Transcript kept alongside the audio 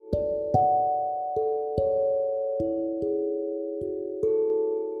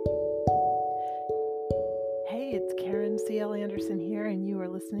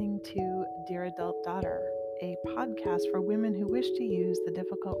listening to Dear Adult Daughter, a podcast for women who wish to use the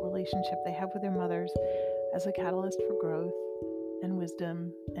difficult relationship they have with their mothers as a catalyst for growth and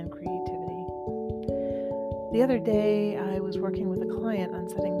wisdom and creativity. The other day, I was working with a client on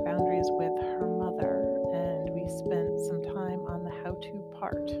setting boundaries with her mother, and we spent some time on the how-to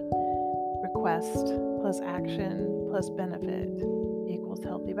part. Request plus action plus benefit equals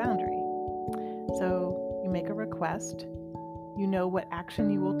healthy boundary. So you make a request. You know what action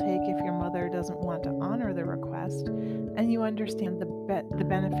you will take if your mother doesn't want to honor the request, and you understand the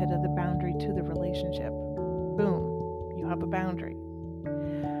benefit of the boundary to the relationship. Boom, you have a boundary.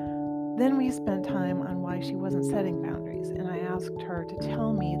 Then we spent time on why she wasn't setting boundaries, and I asked her to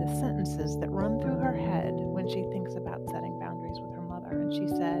tell me the sentences that run through her head when she thinks about setting boundaries with her mother. And she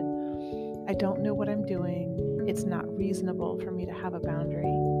said, "I don't know what I'm doing. It's not reasonable for me to have a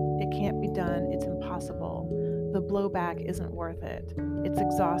boundary. It can't be done. It's impossible. The blowback isn't worth it. It's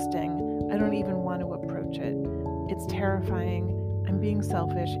exhausting. I don't even want to approach it. It's terrifying. I'm being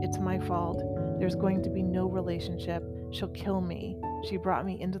selfish. It's my fault. There's going to be no relationship. She'll kill me. She brought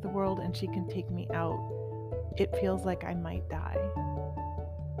me into the world and she can take me out. It feels like I might die."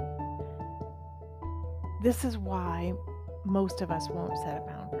 This is why most of us won't set a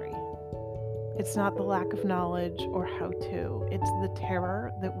boundary. It's not the lack of knowledge or how to. It's the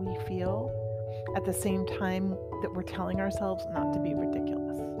terror that we feel at the same time that we're telling ourselves not to be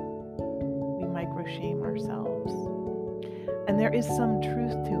ridiculous. We micro-shame ourselves. And there is some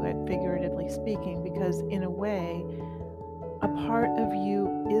truth to it, figuratively speaking, because in a way, a part of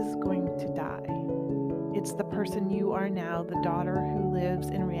you is going to die. It's the person you are now, the daughter who lives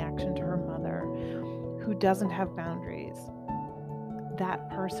in reaction to her mother, who doesn't have boundaries. That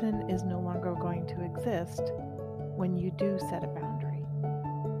person is no longer going to exist when you do set a boundary.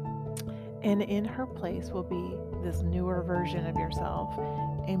 And in her place will be this newer version of yourself,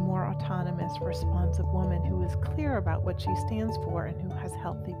 a more autonomous, responsive woman who is clear about what she stands for and who has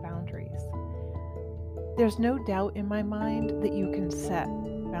healthy boundaries. There's no doubt in my mind that you can set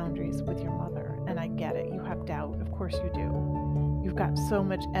boundaries with your mother, and I get it. You have doubt, of course you do. You've got so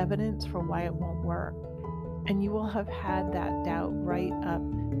much evidence for why it won't work, and you will have had that doubt right up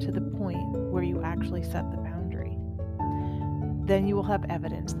to the point where you actually set the boundary. Then you will have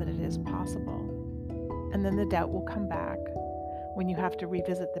evidence that it is possible, and then the doubt will come back when you have to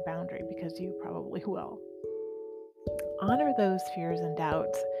revisit the boundary, because you probably will. Honor those fears and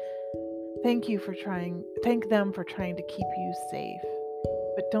doubts. Thank them for trying to keep you safe,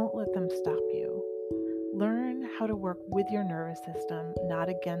 but don't let them stop you. Learn how to work with your nervous system, not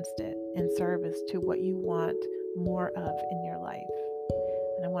against it, in service to what you want more of in your life.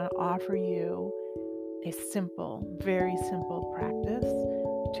 And I want to offer you a simple, very simple practice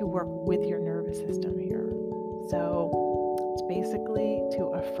to work with your nervous system here. So it's basically to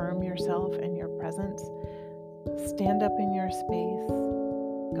affirm yourself and your presence. Stand up in your space.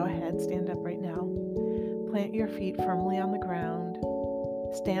 Go ahead, stand up right now. Plant your feet firmly on the ground.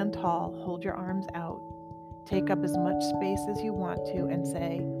 Stand tall, hold your arms out. Take up as much space as you want to and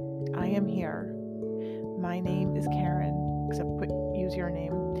say, "I am here. My name is Karen," except use your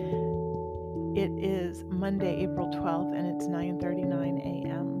name. It is Monday, April 12th, and it's 9:39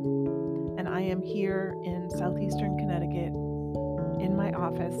 a.m. And I am here in southeastern Connecticut in my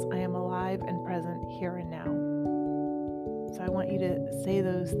office. I am alive and present here and now. So I want you to say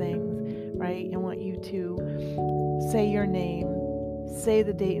those things, right? I want you to say your name, say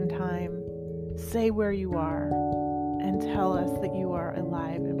the date and time, say where you are, and tell us that you are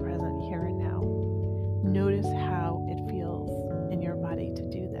alive and present here and now. Notice how it feels in your body to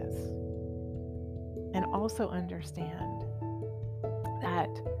do this. And also understand that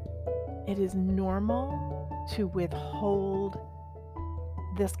it is normal to withhold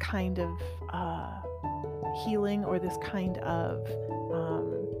this kind of healing or this kind of,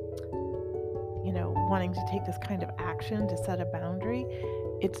 wanting to take this kind of action to set a boundary.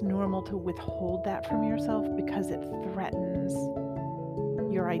 It's normal to withhold that from yourself because it threatens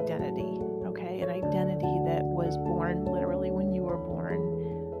your identity, okay? An identity that was born literally when you were born,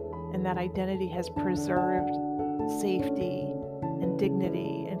 and that identity has preserved safety and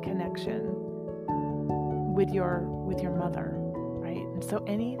dignity and connection with your mother, right? And so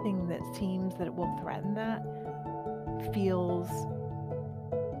anything that seems that it will threaten that feels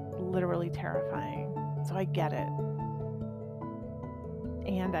literally terrifying. So I get it.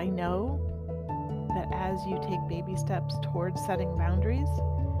 And I know that as you take baby steps towards setting boundaries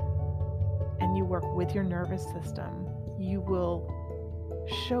and you work with your nervous system, you will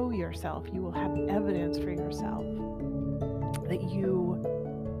show yourself, you will have evidence for yourself that you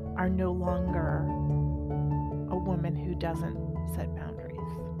are no longer a woman who doesn't set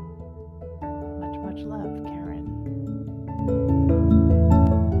boundaries. much love, Karen.